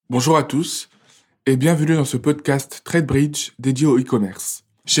Bonjour à tous et bienvenue dans ce podcast TradeBridge dédié au e-commerce.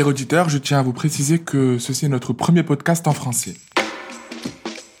 Chers auditeurs, je tiens à vous préciser que ceci est notre premier podcast en français.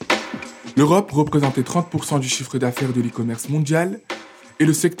 L'Europe représentait 30% du chiffre d'affaires de l'e-commerce mondial et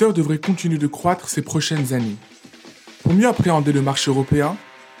le secteur devrait continuer de croître ces prochaines années. Pour mieux appréhender le marché européen,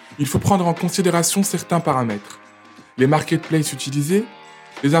 il faut prendre en considération certains paramètres. Les marketplaces utilisés,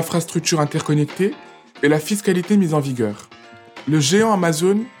 les infrastructures interconnectées et la fiscalité mise en vigueur. Le géant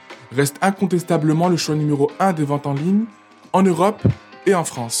Amazon reste incontestablement le choix numéro 1 des ventes en ligne en Europe et en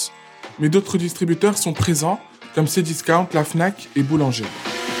France. Mais d'autres distributeurs sont présents comme Cdiscount, la Fnac et Boulanger.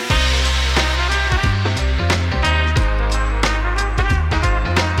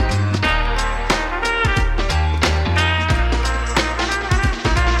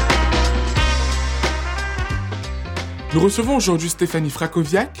 Nous recevons aujourd'hui Stéphanie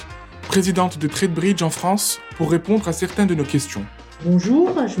Frakowiak, présidente de TradeBridge en France, pour répondre à certaines de nos questions. Bonjour,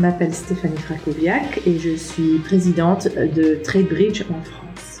 je m'appelle Stéphanie Frakowiak et je suis présidente de TradeBridge en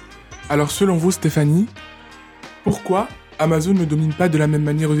France. Alors selon vous Stéphanie, pourquoi Amazon ne domine pas de la même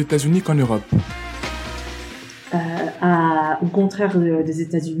manière aux États-Unis qu'en Europe ? Au contraire des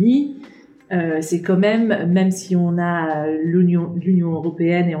États-Unis, c'est quand même si on a l'Union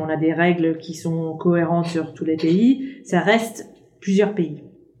européenne et on a des règles qui sont cohérentes sur tous les pays, ça reste plusieurs pays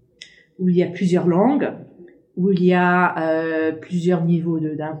où il y a plusieurs langues, où il y a plusieurs niveaux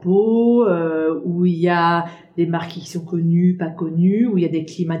d'impôts, où il y a des marques qui sont connues, pas connues, où il y a des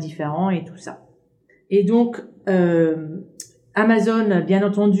climats différents et tout ça. Et donc Amazon, bien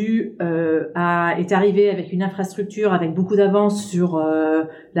entendu, est arrivé avec une infrastructure avec beaucoup d'avance sur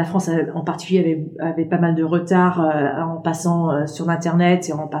la France, en particulier avait pas mal de retard en passant sur l'internet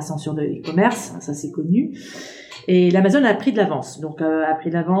et en passant sur de l'e-commerce, ça c'est connu. Et l'Amazon a pris de l'avance, donc a pris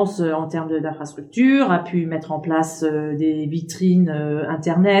de l'avance en termes d'infrastructure, a pu mettre en place des vitrines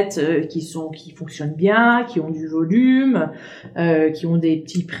internet qui fonctionnent bien, qui ont du volume, qui ont des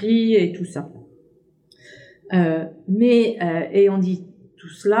petits prix et tout ça. Et on dit tout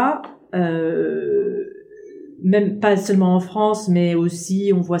cela, même pas seulement en France, mais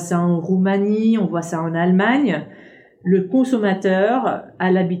aussi on voit ça en Roumanie, on voit ça en Allemagne. Le consommateur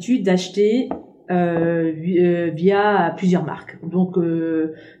a l'habitude d'acheter via plusieurs marques. Donc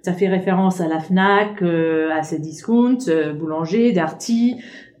ça fait référence à la Fnac, à Cdiscount, Boulanger, Darty.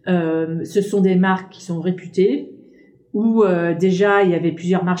 Ce sont des marques qui sont réputées, où déjà il y avait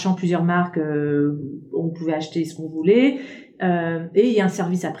plusieurs marchands, plusieurs marques, on pouvait acheter ce qu'on voulait, et il y a un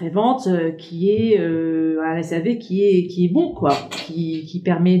service après-vente qui est un SAV qui est bon quoi, qui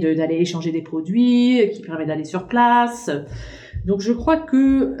permet d'aller échanger des produits, qui permet d'aller sur place. Donc je crois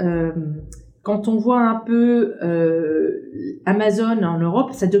que quand on voit un peu Amazon en Europe,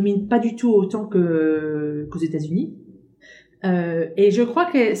 ça domine pas du tout autant qu'aux États-Unis. Et je crois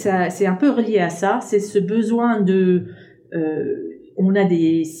que c'est un peu relié à ça, c'est ce besoin on a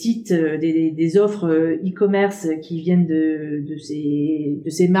des sites, des offres e-commerce qui viennent de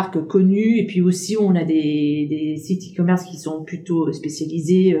ces marques connues, et puis aussi on a des sites e-commerce qui sont plutôt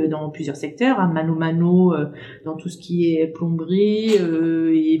spécialisés dans plusieurs secteurs, hein, Mano dans tout ce qui est plomberie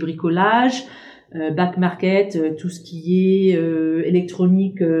et bricolage, back market, tout ce qui est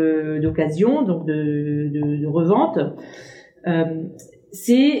électronique d'occasion, donc de revente.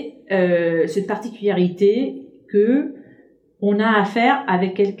 C'est cette particularité que on a affaire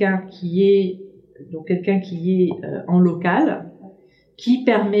avec quelqu'un qui est en local, qui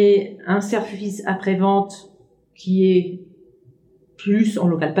permet un service après-vente qui est plus en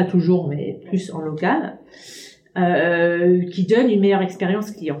local, pas toujours, mais plus en local, qui donne une meilleure expérience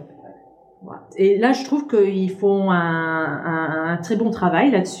client. Voilà. Et là, je trouve qu'ils font un très bon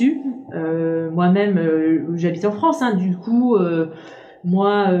travail là-dessus. Moi-même, j'habite en France, hein, du coup,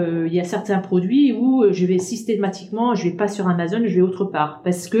 il y a certains produits où je vais pas sur Amazon, je vais autre part,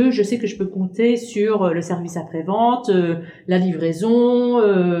 parce que je sais que je peux compter sur le service après-vente, la livraison,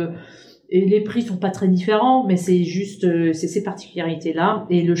 et les prix sont pas très différents, mais c'est juste c'est ces particularités-là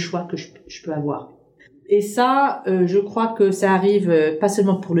et le choix que je peux avoir. Et ça, je crois que ça arrive pas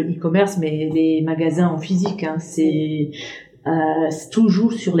seulement pour le e-commerce, mais les magasins en physique, hein, c'est tout joue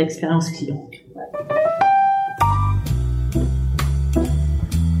sur l'expérience client.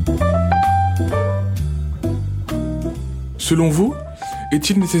 Selon vous,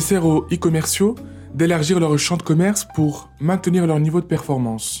 est-il nécessaire aux e-commerciaux d'élargir leur champ de commerce pour maintenir leur niveau de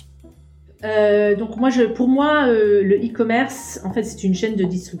performance ? Donc pour moi, le e-commerce, en fait, c'est une chaîne de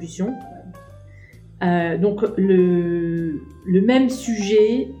distribution. Donc le même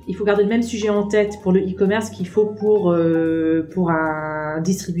sujet, il faut garder le même sujet en tête pour le e-commerce qu'il faut pour un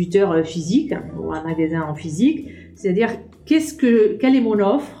distributeur physique ou un magasin en physique. C'est-à-dire quelle est mon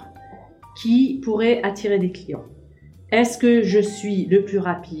offre qui pourrait attirer des clients. Est-ce que je suis le plus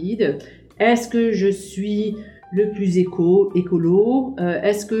rapide? Est-ce que je suis le plus écolo?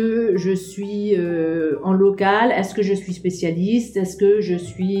 Est-ce que je suis en local? Est-ce que je suis spécialiste? Est-ce que je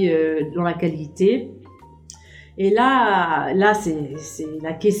suis dans la qualité? Et là c'est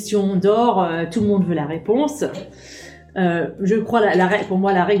la question d'or. Tout le monde veut la réponse. Je crois pour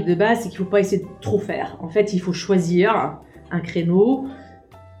moi la règle de base, c'est qu'il faut pas essayer de trop faire. En fait, il faut choisir un créneau,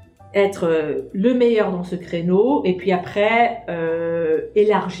 être le meilleur dans ce créneau, et puis après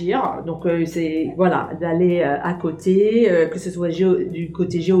élargir. Donc c'est d'aller à côté, que ce soit du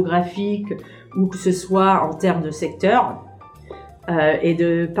côté géographique ou que ce soit en termes de secteur, et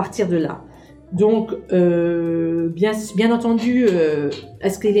de partir de là. Donc bien entendu,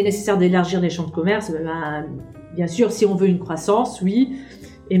 est-ce qu'il est nécessaire d'élargir les champs de commerce? Bien sûr, si on veut une croissance, oui,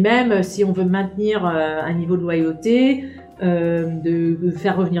 et même si on veut maintenir un niveau de loyauté, de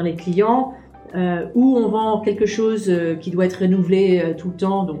faire revenir les clients, ou on vend quelque chose qui doit être renouvelé tout le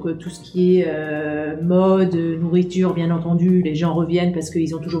temps, donc tout ce qui est mode, nourriture, bien entendu, les gens reviennent parce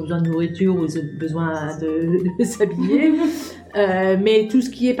qu'ils ont toujours besoin de nourriture ou ils ont besoin de s'habiller. Mais tout ce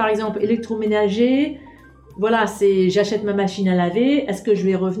qui est par exemple électroménager, j'achète ma machine à laver, est-ce que je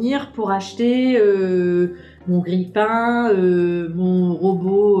vais revenir pour acheter mon grille-pain, mon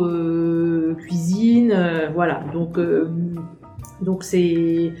robot cuisine, donc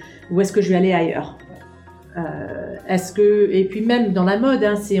c'est où est-ce que je vais aller ailleurs? Et puis même dans la mode,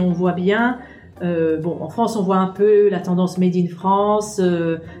 on voit bien. En France, on voit un peu la tendance Made in France,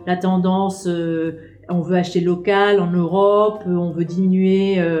 la tendance on veut acheter local en Europe, on veut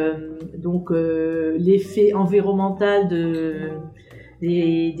diminuer l'effet environnemental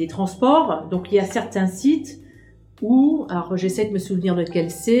des transports. Donc il y a certains sites où, alors j'essaie de me souvenir lequel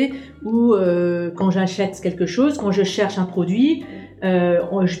c'est, où quand j'achète quelque chose, quand je cherche un produit,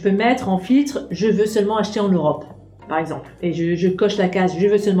 je peux mettre en filtre « je veux seulement acheter en Europe ». Par exemple, et je coche la case « je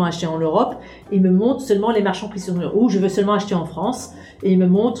veux seulement acheter en Europe », il me montre seulement les marchands qui sont en Europe, ou « je veux seulement acheter en France », et il me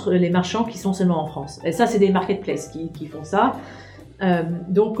montre les marchands qui sont seulement en France. Et ça, c'est des marketplaces qui font ça.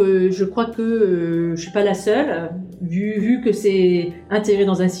 Je crois que je suis pas la seule, vu que c'est intégré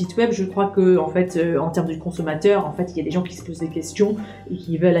dans un site web. Je crois que en fait, en termes de consommateurs, en fait, il y a des gens qui se posent des questions et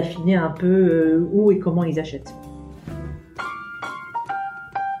qui veulent affiner un peu où et comment ils achètent.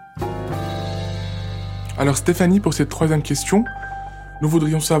 Alors Stéphanie, pour cette troisième question, nous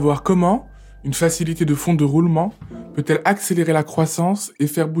voudrions savoir comment une facilité de fonds de roulement peut-elle accélérer la croissance et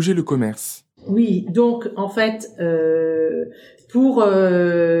faire bouger le commerce? Oui, donc en fait, pour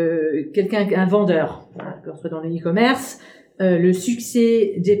un vendeur, qu'on soit dans le e-commerce, le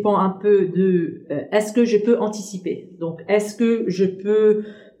succès dépend un peu de est-ce que je peux anticiper? Donc est-ce que je peux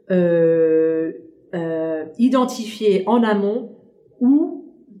identifier en amont où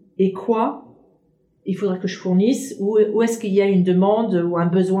et quoi il faudra que je fournisse, où est-ce qu'il y a une demande ou un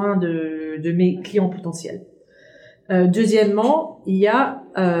besoin de mes clients potentiels. Deuxièmement, il y a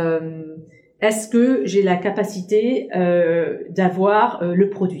est-ce que j'ai la capacité d'avoir le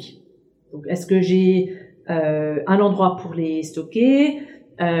produit? Donc, est-ce que j'ai un endroit pour les stocker?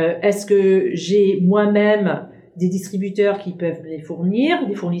 Est-ce que j'ai moi-même des distributeurs qui peuvent les fournir,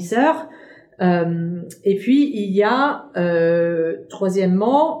 des fournisseurs? Et puis, il y a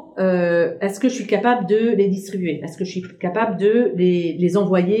troisièmement, est-ce que je suis capable de les distribuer? Est-ce que je suis capable de les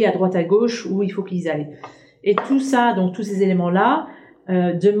envoyer à droite à gauche où il faut qu'ils aillent? Et tout ça, donc tous ces éléments-là,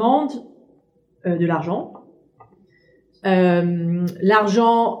 demandent de l'argent.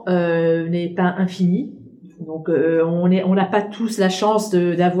 L'argent n'est pas infini, donc on n'a pas tous la chance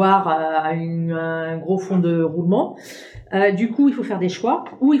d'avoir un gros fonds de roulement. Du coup, il faut faire des choix,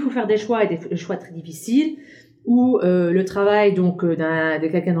 ou il faut faire des choix et des choix très difficiles, ou le travail donc de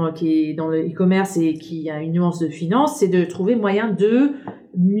quelqu'un qui est dans le e-commerce et qui a une nuance de finance, c'est de trouver moyen de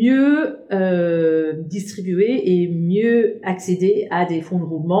mieux distribuer et mieux accéder à des fonds de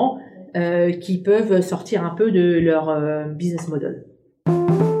roulement qui peuvent sortir un peu de leur business model.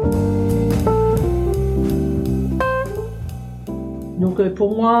 Donc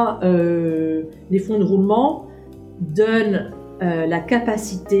pour moi, les fonds de roulement donnent la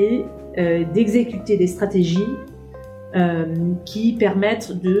capacité d'exécuter des stratégies qui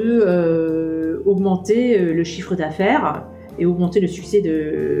permettent de augmenter le chiffre d'affaires et augmenter le succès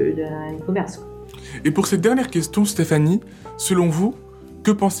de l'e-commerce. Et pour cette dernière question, Stéphanie, selon vous, que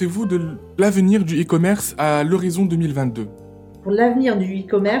pensez-vous de l'avenir du e-commerce à l'horizon 2022? Pour l'avenir du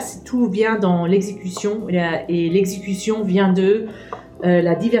e-commerce, tout vient dans l'exécution, et l'exécution vient de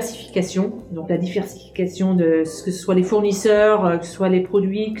la diversification. Donc la diversification de que ce soit les fournisseurs, que ce soit les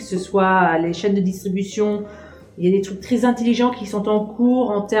produits, que ce soit les chaînes de distribution, Il y a des trucs très intelligents qui sont en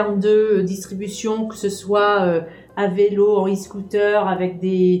cours en termes de distribution, que ce soit à vélo, en e-scooter, avec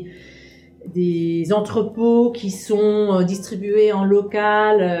des entrepôts qui sont distribués en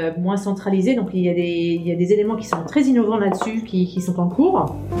local, moins centralisés. Donc il y a des éléments qui sont très innovants là-dessus, qui sont en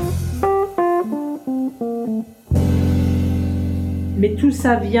cours. Mais tout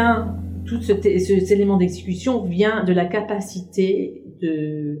ça vient, cet élément d'exécution vient de la capacité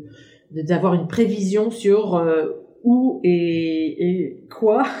d'avoir une prévision sur où et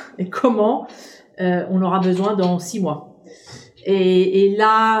quoi et comment on aura besoin dans 6 mois. Et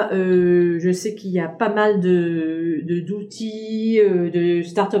là, je sais qu'il y a pas mal d'outils, de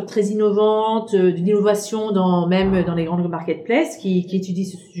startups très innovantes, d'innovation même dans les grandes marketplaces qui étudient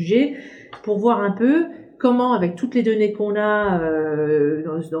ce sujet pour voir un peu comment, avec toutes les données qu'on a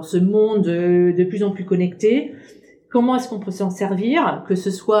dans ce monde de plus en plus connecté, comment est-ce qu'on peut s'en servir, que ce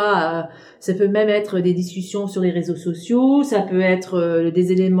soit, ça peut même être des discussions sur les réseaux sociaux, ça peut être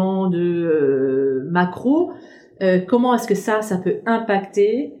des éléments de macro. Comment est-ce que ça peut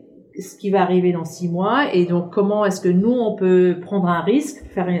impacter ce qui va arriver dans 6 mois, et donc comment est-ce que nous on peut prendre un risque,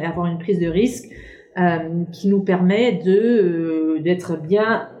 avoir une prise de risque qui nous permet d'être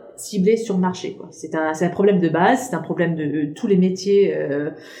bien ciblé sur le marché, quoi. C'est un problème de base, c'est un problème de tous les métiers,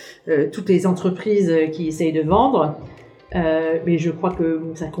 toutes les entreprises qui essayent de vendre. Mais je crois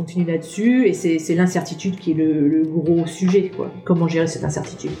que ça continue là-dessus, et c'est l'incertitude qui est le gros sujet, quoi. Comment gérer cette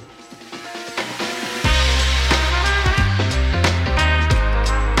incertitude?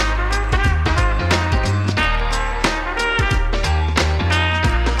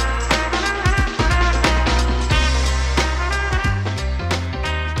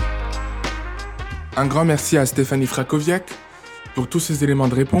 Un grand merci à Stéphanie Frakowiak pour tous ces éléments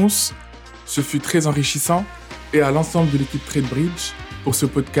de réponse. Ce fut très enrichissant, et à l'ensemble de l'équipe TradeBridge pour ce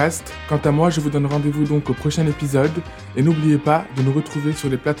podcast. Quant à moi, je vous donne rendez-vous donc au prochain épisode, et n'oubliez pas de nous retrouver sur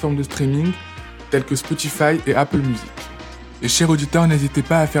les plateformes de streaming telles que Spotify et Apple Music. Et chers auditeurs, n'hésitez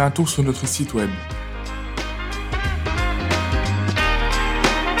pas à faire un tour sur notre site web